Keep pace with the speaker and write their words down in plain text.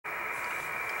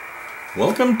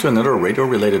Welcome to another radio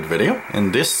related video,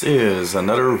 and this is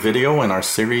another video in our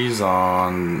series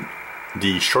on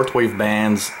the shortwave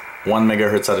bands 1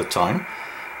 megahertz at a time,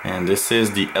 and this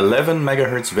is the 11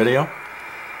 megahertz video.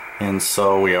 And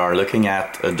so we are looking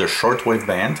at the shortwave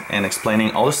band and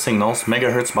explaining all the signals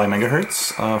megahertz by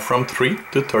megahertz from 3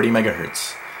 to 30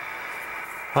 megahertz.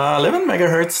 11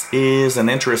 megahertz is an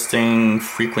interesting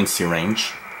frequency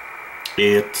range.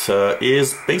 It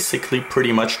is basically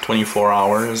pretty much 24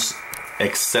 hours,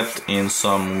 except in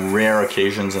some rare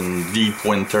occasions in deep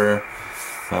winter,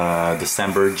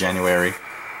 December, January,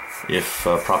 if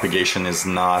propagation is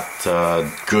not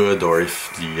good or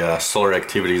if the solar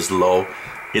activity is low.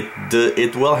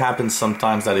 It will happen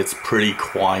sometimes that it's pretty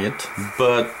quiet,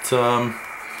 but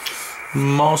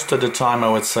most of the time I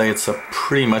would say it's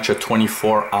pretty much a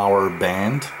 24-hour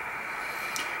band.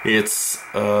 It's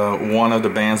one of the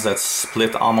bands that's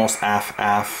split almost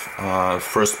half-half.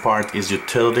 First part is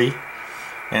utility,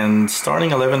 and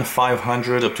starting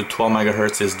 11,500 up to 12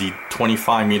 megahertz is the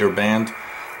 25 meter band,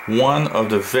 one of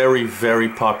the very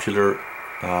popular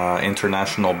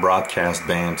international broadcast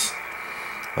bands.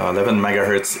 11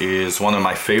 megahertz is one of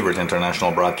my favorite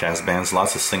international broadcast bands.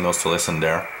 Lots of signals to listen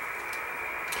there.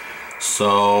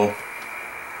 So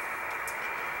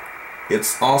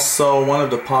it's also one of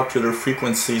the popular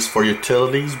frequencies for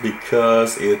utilities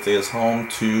because it is home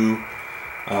to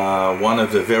one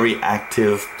of the very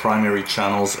active primary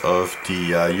channels of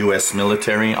the US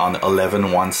military on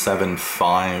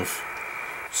 11175.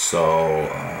 So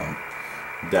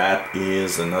that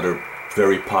is another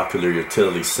very popular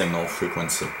utility signal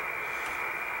frequency.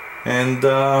 And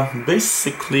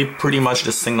basically pretty much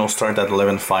the signals start at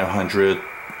 11,500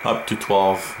 up to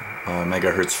 12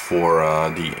 megahertz for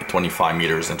the 25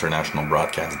 meters international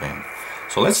broadcast band.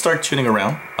 So let's start tuning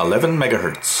around 11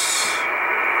 megahertz.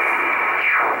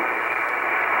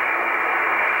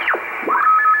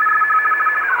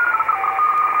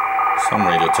 Some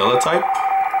radio teletype.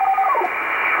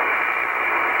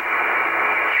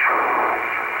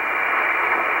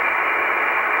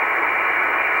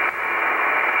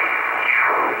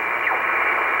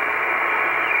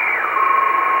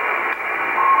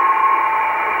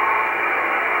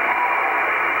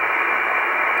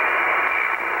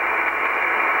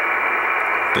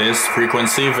 This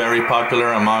frequency very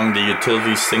popular among the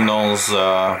utility signals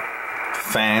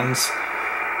fans,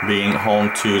 being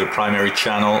home to the primary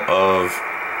channel of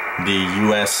the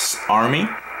US Army.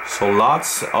 So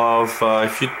lots of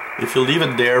if you leave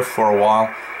it there for a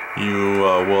while,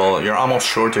 you're almost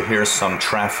sure to hear some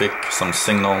traffic, some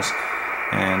signals.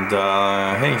 And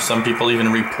hey, some people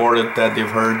even reported that they've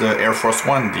heard the Air Force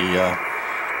One, the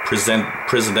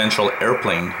presidential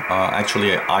airplane,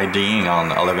 actually IDing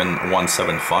on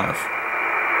 11175.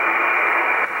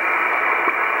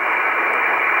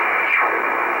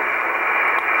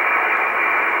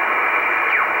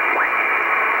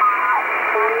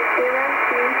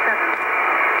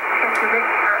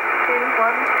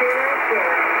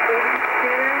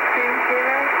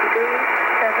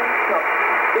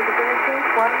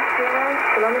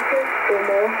 Kilometers or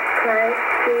more, climb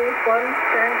to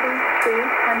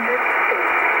 1,300 feet.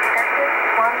 Exit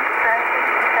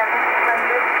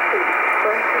 1,700 feet.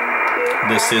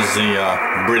 This is the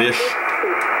British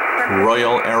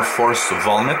Royal Air Force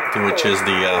Volmet, which is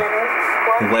the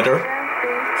weather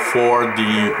for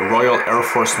the Royal Air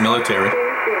Force military.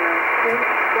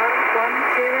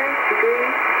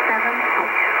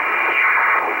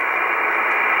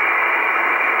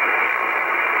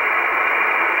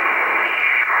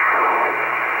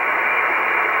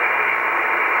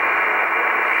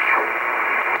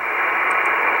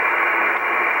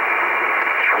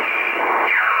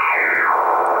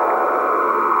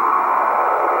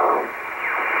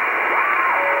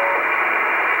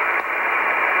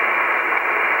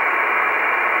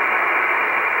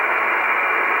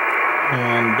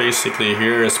 And basically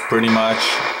here is pretty much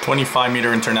 25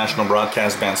 meter international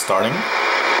broadcast band starting. The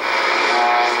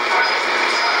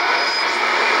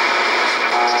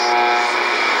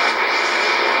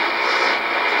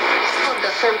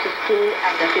film 15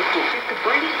 and the 15 is the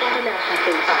Berlin International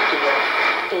Film Festival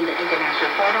in the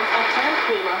International Forum of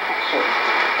Film Fashion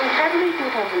in February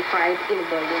 2005 in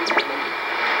Berlin,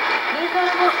 Germany. These are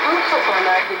also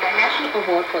honored with the National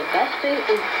Award for Best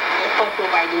Film for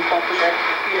providing popular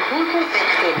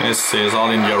This is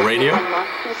All India Radio.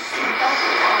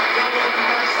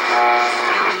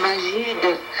 Magie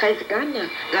de 13 gagne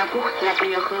la course la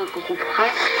meilleure regroupera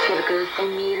quelques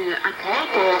 5000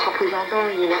 athlètes représentant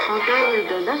une centaine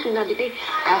de nationalités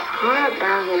afin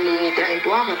par les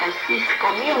territoires ainsi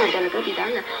communes de la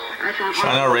capitale, à savoir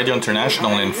China Radio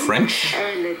International in French.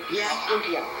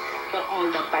 India. for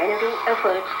all the pioneering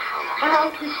efforts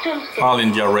around crystal All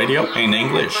India Radio in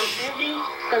English. every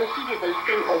conceivable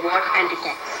film award and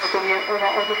text.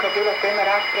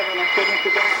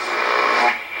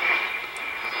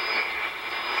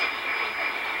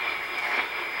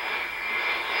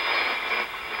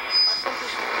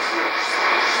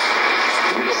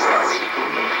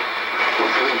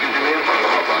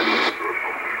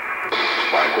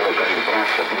 Vai colocar em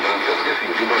prática mudanças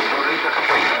definitivas durante a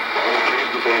campanha. O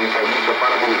pleito tem saída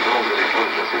para a eleição dos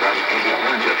eleitores da cidade de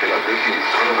Finlândia pela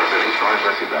definição das eleições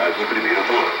da cidade em primeiro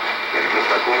turno. Ele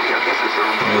destacou que a decisão...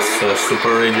 This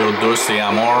Super Radio Doce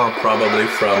Amor, probably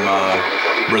from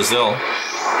Brazil.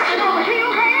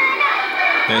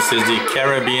 This is the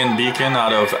Caribbean Beacon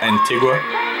out of Antigua.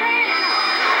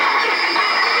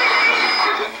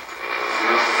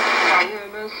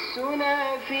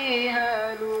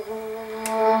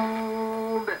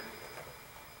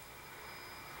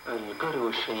 القارئ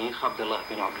الشيخ عبد الله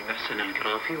بن عبد المحسن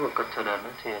القرافي وقد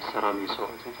تنامت يسر من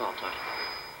سورة فاطر.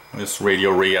 This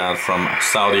Radio Riyadh from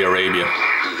Saudi Arabia.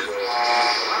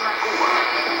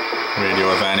 Radio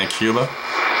Havana, Cuba.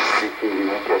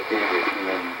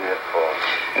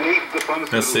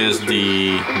 This is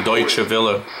the Deutsche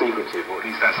Welle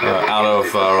out of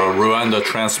Rwanda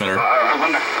transmitter.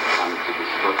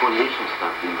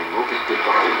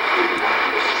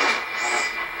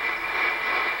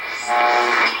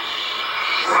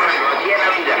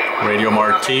 Radio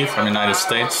Marti from the United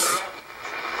States.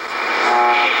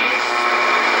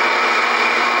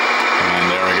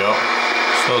 And there we go.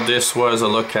 So this was a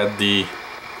look at the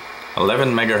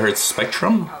 11 megahertz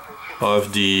spectrum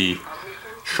of the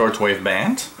shortwave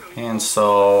band. And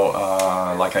so,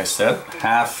 like I said,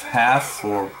 half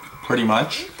for pretty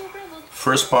much.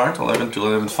 First part, 11 to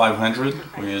 11500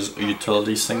 is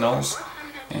utility signals.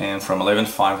 And from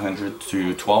 11500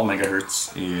 to 12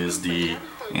 megahertz is the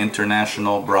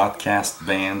international broadcast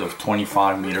band of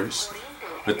 25 meters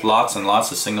with lots and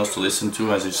lots of signals to listen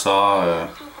to. As you saw,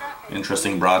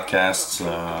 interesting broadcasts,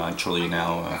 actually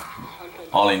now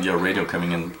All India Radio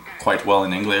coming in quite well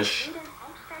in English.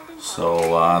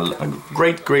 So a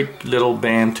great little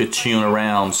band to tune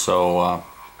around. So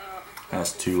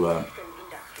as to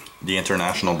the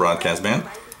international broadcast band,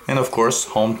 and of course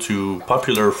home to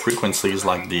popular frequencies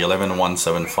like the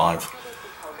 11175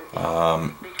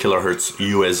 kilohertz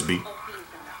USB,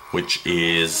 which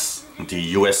is the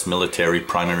US military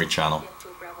primary channel.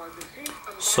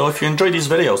 So if you enjoyed these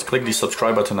videos, click the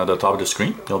subscribe button at the top of the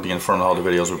screen. You'll be informed of all the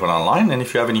videos we put online, and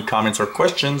if you have any comments or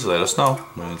questions, let us know.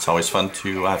 It's always fun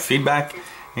to have feedback,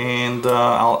 and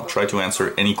I'll try to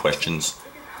answer any questions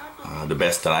the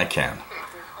best that I can.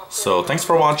 So thanks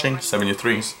for watching,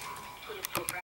 73s.